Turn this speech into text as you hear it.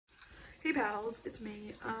Hey pals, it's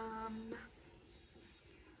me.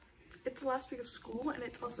 It's the last week of school and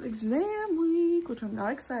it's also exam week, which I'm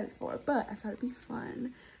not excited for, but I thought it'd be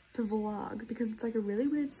fun to vlog because it's like a really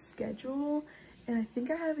weird schedule. And I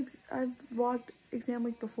think I've vlogged exam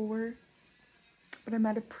week before, but I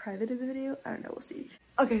might have privated the video. I don't know, we'll see.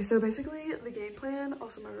 Okay, so basically the game plan,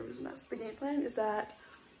 also my room is a mess. The game plan is that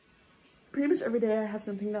pretty much every day I have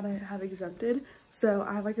something that I have exempted. So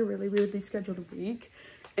I have like a really weirdly scheduled week.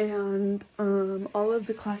 And all of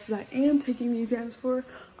the classes I am taking the exams for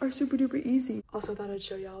are super duper easy. Also thought I'd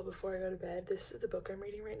show y'all before I go to bed. This is the book I'm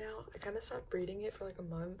reading right now. I kind of stopped reading it for like a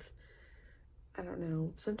month. I don't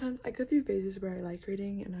know. Sometimes I go through phases where I like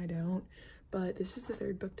reading and I don't. But this is the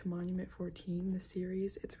third book to Monument 14, the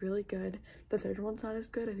series. It's really good. The third one's not as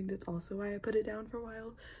good. I think that's also why I put it down for a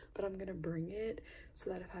while. But I'm gonna bring it so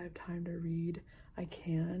that if I have time to read, I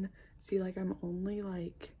can. See, like I'm only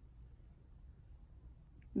like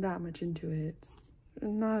that much into it.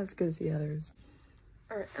 Not as good as the others.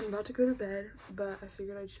 Alright, I'm about to go to bed, but I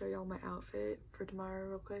figured I'd show y'all my outfit for tomorrow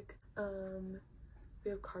real quick. We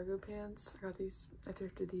have cargo pants. I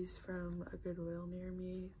thrifted these from a Goodwill near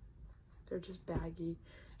me. They're just baggy.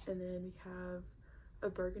 And then we have a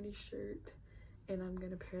burgundy shirt, and I'm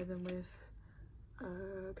gonna pair them with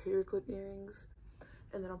paperclip earrings,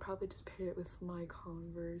 and then I'll probably just pair it with my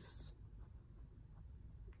Converse.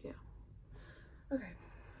 Yeah. Okay.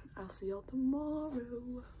 I'll see y'all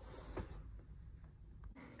tomorrow.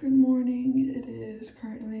 Good morning. It is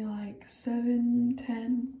currently like 7:10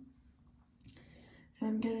 and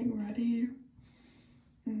I'm getting ready.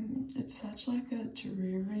 It's such like a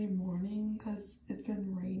dreary morning because it's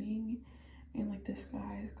been raining and like the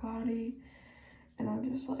sky is cloudy and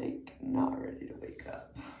I'm just like not ready to wake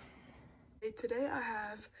up. Today I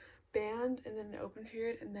have band and then an open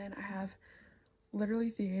period and then I have literally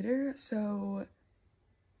theater, so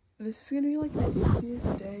this is gonna be like the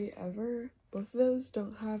easiest day ever. Both of those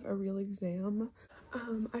don't have a real exam.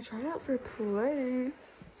 I tried out for play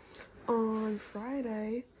on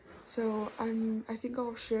Friday, so I think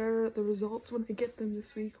I'll share the results when I get them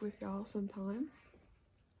this week with y'all sometime.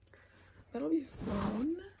 That'll be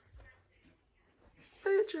fun.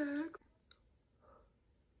 Hey, Jack.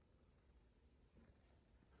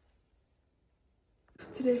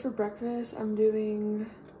 Today for breakfast, I'm doing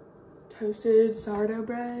toasted sourdough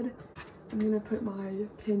bread. I'm gonna put my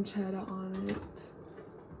pancetta on it.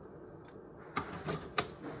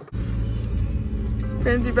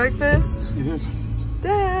 Fancy breakfast? It is.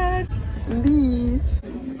 Dad! Leave.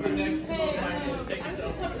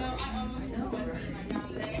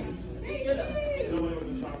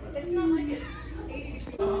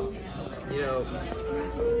 Yo.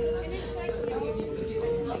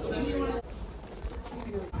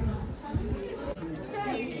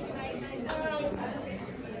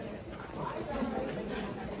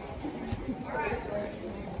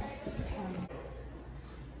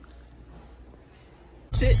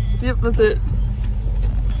 That's it. Yep, that's it.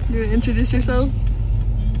 You wanna introduce yourself?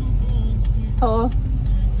 Hello.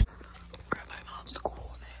 We're at my mom's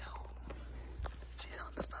school now. She's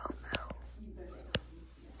on the phone now.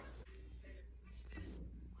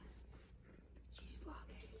 She's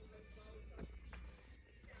vlogging.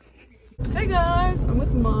 Hey guys, I'm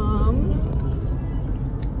with Mom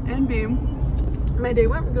and Beam. My day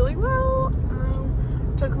went really well.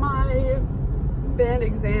 Took my band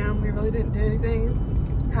exam. We really didn't do anything.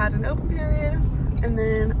 Had an open period, and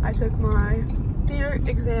then I took my theater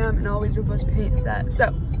exam, and all we did was paint set.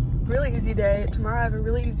 So, really easy day. Tomorrow I have a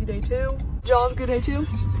really easy day too. Did y'all have a good day too?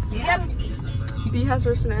 Yep. B has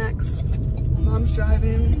her snacks. Mom's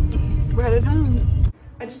driving. We're headed home.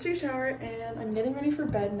 I just took a shower and I'm getting ready for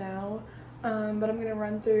bed now. But I'm gonna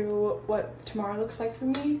run through what tomorrow looks like for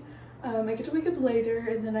me. I get to wake up later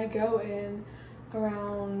and then I go in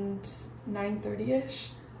around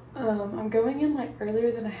 9:30ish. I'm going in like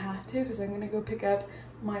earlier than I have to because I'm gonna go pick up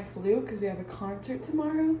my flute because we have a concert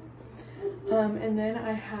tomorrow. And then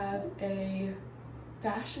I have a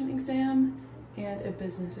fashion exam and a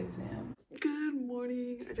business exam. Good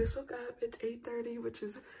morning. I just woke up. It's 8:30, which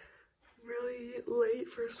is really late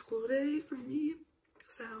for a school day for me.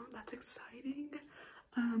 So that's exciting.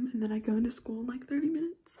 And then I go into school in like 30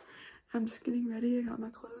 minutes. I'm just getting ready. I got my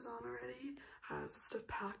clothes on already. Have stuff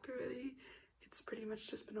packed already. It's pretty much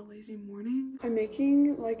just been a lazy morning. I'm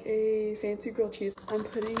making like a fancy grilled cheese. I'm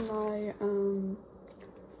putting my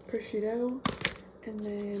prosciutto and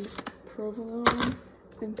then provolone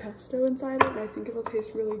and pesto inside it, and I think it'll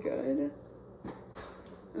taste really good.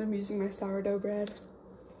 And I'm using my sourdough bread.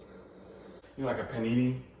 You like a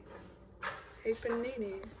panini? Hey,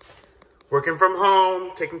 panini. Working from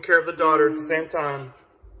home, taking care of the daughter at the same time.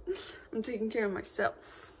 I'm taking care of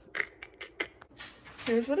myself.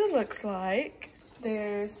 Here's what it looks like.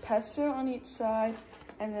 There's pesto on each side,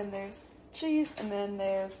 and then there's cheese, and then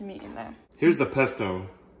there's meat in there. Here's the pesto.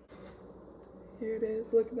 Here it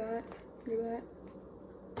is. Look at that. Look at that.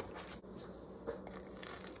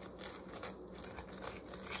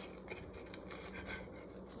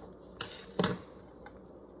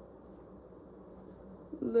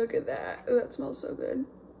 Look at that. Oh, that smells so good.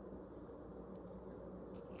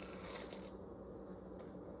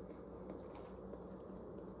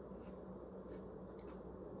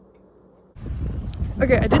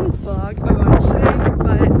 Okay, I didn't vlog a bunch today,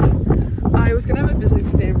 but I was gonna have a business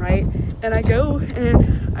exam, right? And I go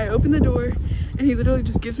and I open the door and he literally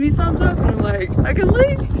just gives me a thumbs up and I'm like, I can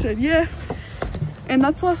leave? He said, yeah. And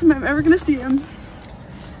that's the last time I'm ever gonna see him.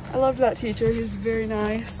 I loved that teacher. He was very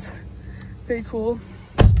nice, very cool.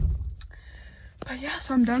 But yeah,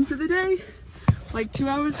 so I'm done for the day. Like 2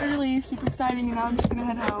 hours early, super exciting, and now I'm just gonna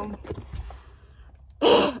head home.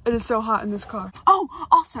 It is so hot in this car. Oh,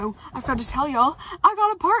 also, I forgot to tell y'all, I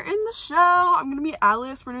got a part in the show. I'm gonna be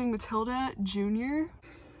Alice. We're doing Matilda Jr.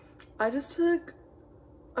 I just took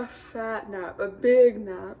a fat nap, a big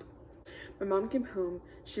nap. My mom came home.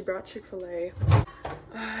 She brought Chick-fil-A.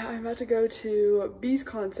 I'm about to go to B's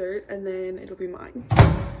concert, and then it'll be mine.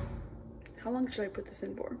 How long should I put this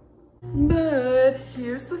in for? But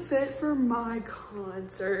here's the fit for my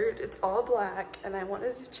concert. It's all black, and I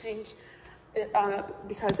wanted to change it up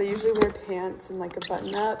because I usually wear pants and like a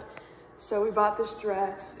button up. So we bought this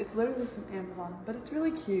dress. It's literally from Amazon, but it's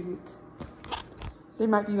really cute. They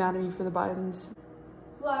might be mad at me for the buttons.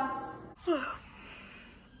 Flats.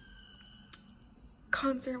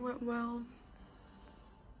 Concert went well.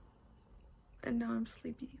 And now I'm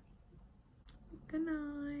sleepy. Good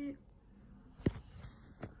night.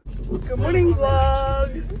 Good morning,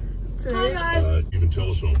 vlog. Hi guys. You can tell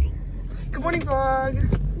us something. Good morning, vlog.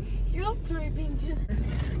 You're all creeping too.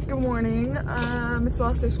 Good morning. It's the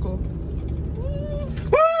last day of school.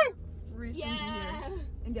 Yeah.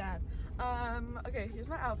 And Dad. Okay, here's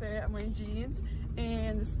my outfit. I'm wearing jeans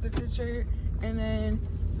and this thrifted shirt, and then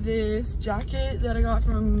this jacket that I got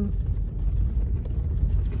from.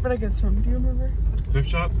 Where'd I get this from? Do you remember? Thrift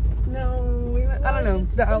shop? No, we went. I don't know.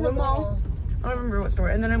 The outlet mall. I don't remember what store.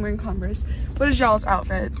 And then I'm wearing Converse. What is y'all's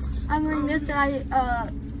outfits? I'm wearing this that I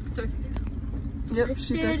thrifted. Yep,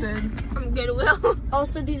 she thrifted. From Goodwill.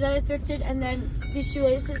 Also these that I thrifted, and then these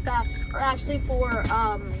shoelaces that are actually for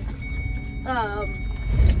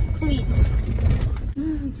cleats.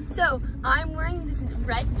 So I'm wearing this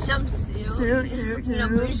red jumpsuit. Cute. You know,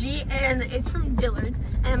 bougie, and it's from Dillard's.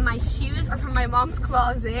 And my shoes are from my mom's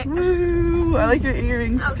closet. Woo! I like your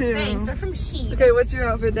earrings too. Thanks. They're from Shein. Okay, what's your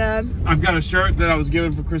outfit, Dad? I've got a shirt that I was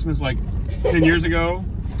given for Christmas like 10 years ago.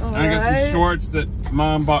 And I got some shorts that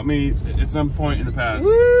Mom bought me at some point in the past.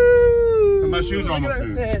 Woo! But my shoes are almost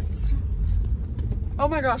new. Fits. Oh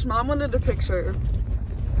my gosh, Mom wanted a picture.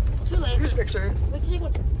 Too late. Here's a picture. Look, take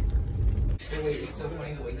one. Wait, it's so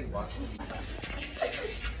funny the way he walks.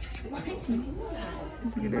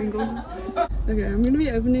 That's a good angle. Okay, I'm gonna be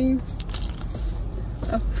opening.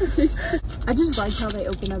 Oh. I just like how they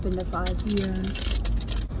open up into 5. Yeah.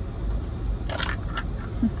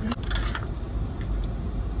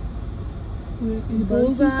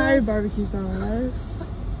 Bullseye barbecue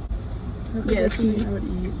sauce. Yes, I would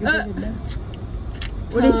eat.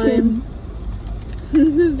 What is it?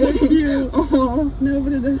 This is so cute. Oh no,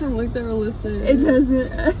 but it doesn't look that realistic. It doesn't.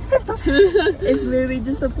 It's literally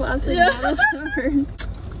just a plastic bottle cover.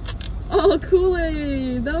 Oh,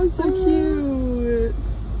 Kool-Aid! That one's so cute.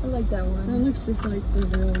 I like that one. That looks just like the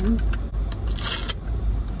real one.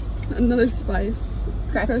 Another spice.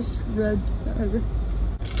 Crushed red pepper.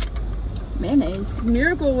 Mayonnaise.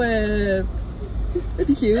 Miracle Whip.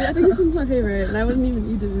 It's cute. I think this one's my favorite, and I wouldn't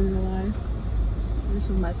even eat it in real life. This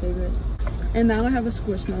was my favorite. And now I have a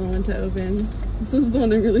Squishmallow one to open. This is the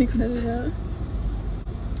one I'm really excited about.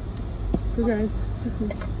 You guys.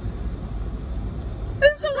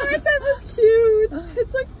 This is the one I said was cute.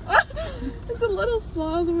 It's like, it's a little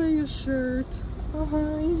sloth wearing a shirt.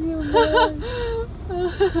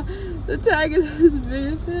 The tag is as big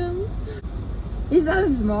as him. He's so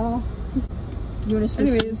small. You want to switch?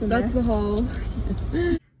 Anyways, that's the haul.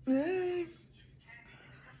 Hey.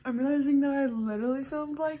 I'm realizing that I literally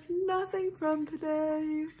filmed like nothing from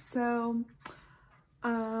today. So,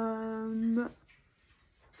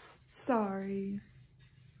 sorry.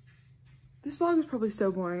 This vlog is probably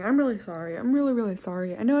so boring. I'm really sorry. I'm really, really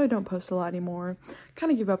sorry. I know I don't post a lot anymore.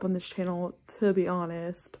 Kind of give up on this channel, to be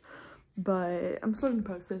honest. But I'm still gonna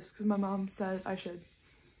post this because my mom said I should.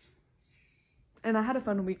 And I had a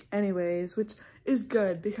fun week anyways, which is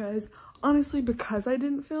good because honestly, because I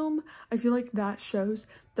didn't film, I feel like that shows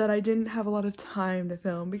that I didn't have a lot of time to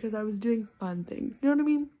film because I was doing fun things. You know what I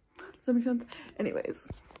mean? Does that make sense? Anyways,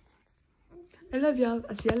 I love y'all.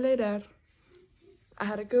 I'll see y'all later. I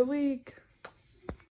had a good week.